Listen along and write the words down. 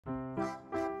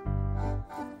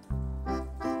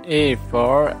A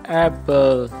for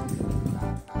apple.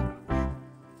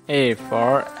 A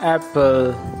for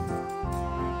apple.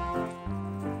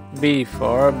 B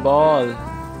for ball.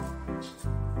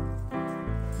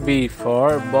 B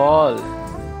for ball.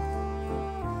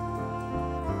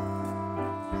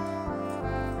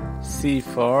 C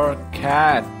for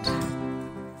cat.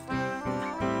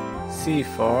 C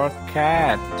for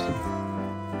cat.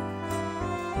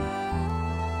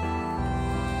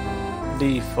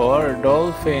 D for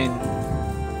dolphin.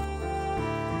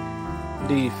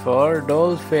 D for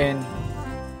dolphin.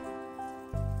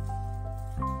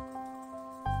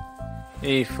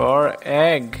 E for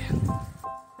egg.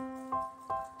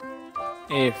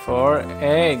 A for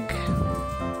egg.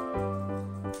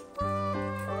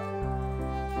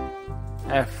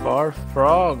 F for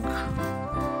frog.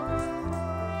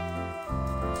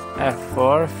 F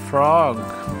for frog.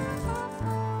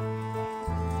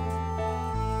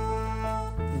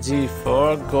 G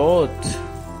for goat.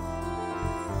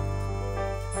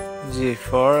 G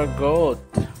for goat.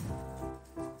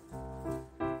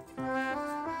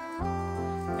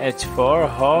 H for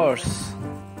horse.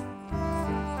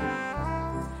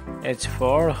 H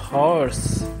for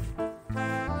horse.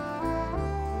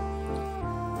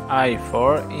 I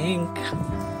for ink.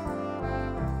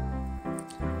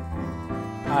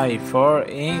 I for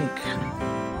ink.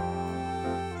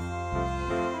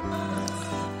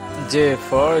 J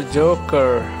for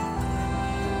joker.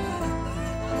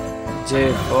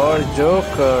 J for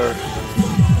joker.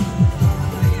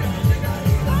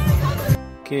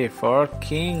 K for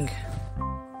king.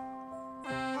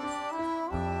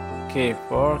 K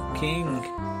for king.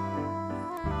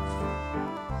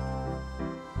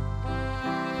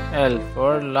 L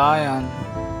for lion.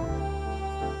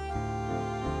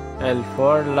 L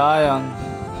for lion.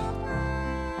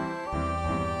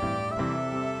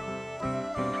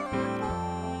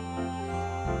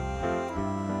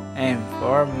 M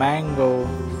for mango.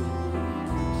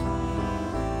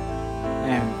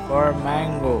 M for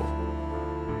mango.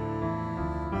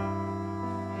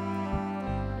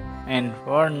 N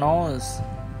for nose.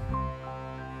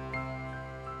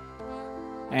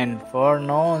 N for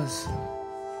nose.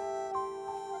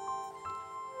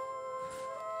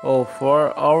 O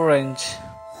for orange.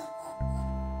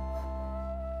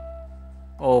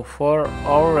 O for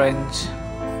orange.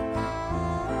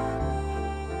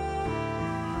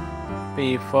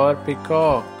 P for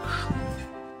peacock.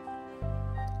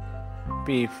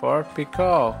 P for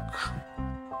peacock.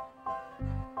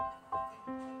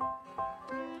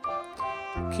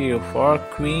 Q for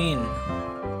queen.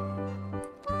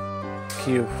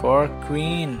 Q for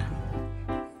queen.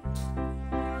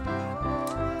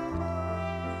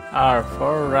 R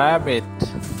for rabbit.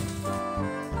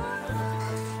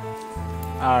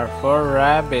 R for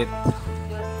rabbit.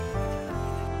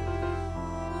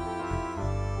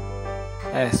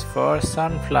 S for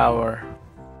sunflower.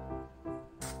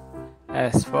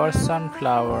 S for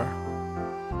sunflower.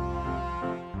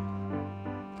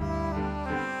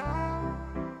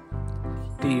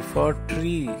 T for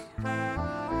tree.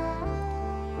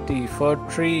 T for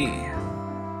tree.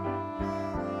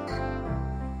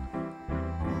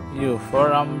 U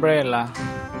for umbrella.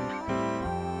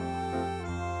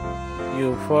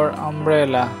 U for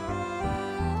umbrella.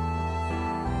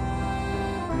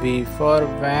 V for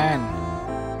van.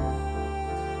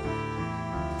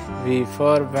 V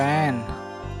for van.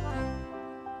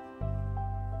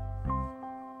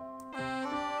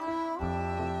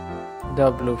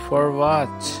 W for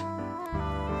watch.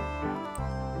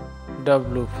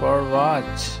 W for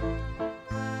watch.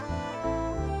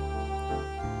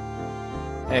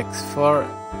 X for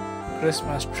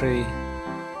Christmas tree.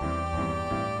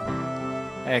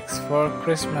 X for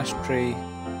Christmas tree.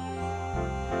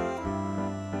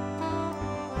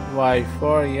 Y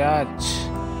for yacht.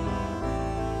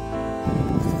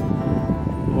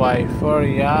 Y for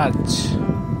yacht.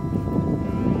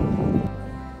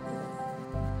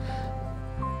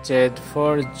 Z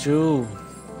for Jew.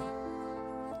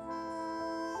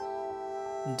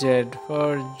 Z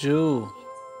for Jew.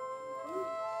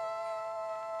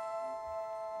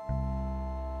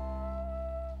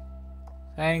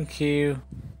 Thank you.